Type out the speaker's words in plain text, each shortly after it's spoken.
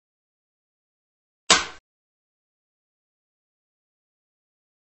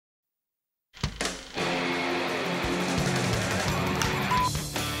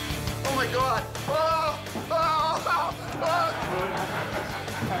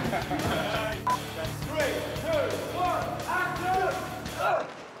Let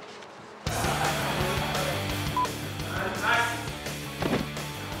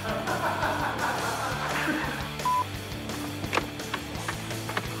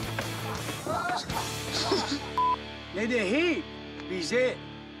the heat be said.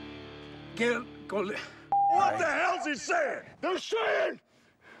 What the hell's he saying? They're saying!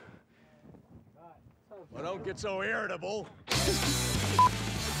 Well, don't get so irritable.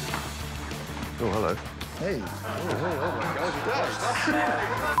 Oh, hello. Hey. Oh my God,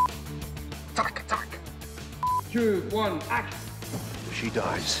 Tack, tack. 2, 1, act. If she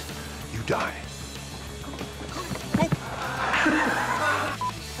dies, you die.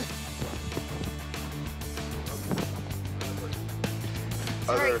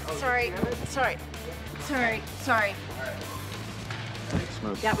 Sorry.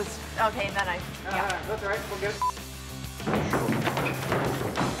 Smoke. That was, okay, then yeah. That's all right, we're good.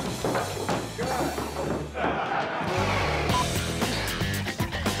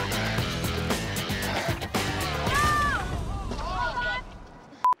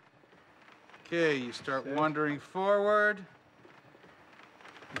 Okay, you start wandering forward.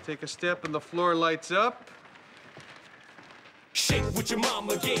 You take a step and the floor lights up. Shake what your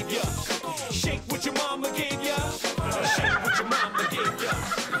mama gave ya. Shake what your mama gave ya. Shake what your mama gave ya.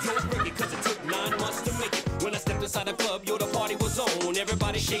 Don't break it cause it took 9 months to make it. When I stepped inside the club, yo, the party was on.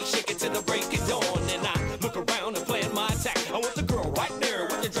 Everybody shake, shake it till the break of dawn. And I look around and plan my attack. I want the girl right there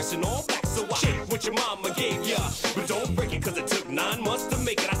with the dress in all black. So I shake what your mama gave ya. But don't break it cause it took 9 months to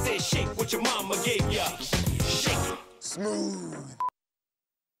make it. I said shake what your mama gave ya. Shake it. Smooth.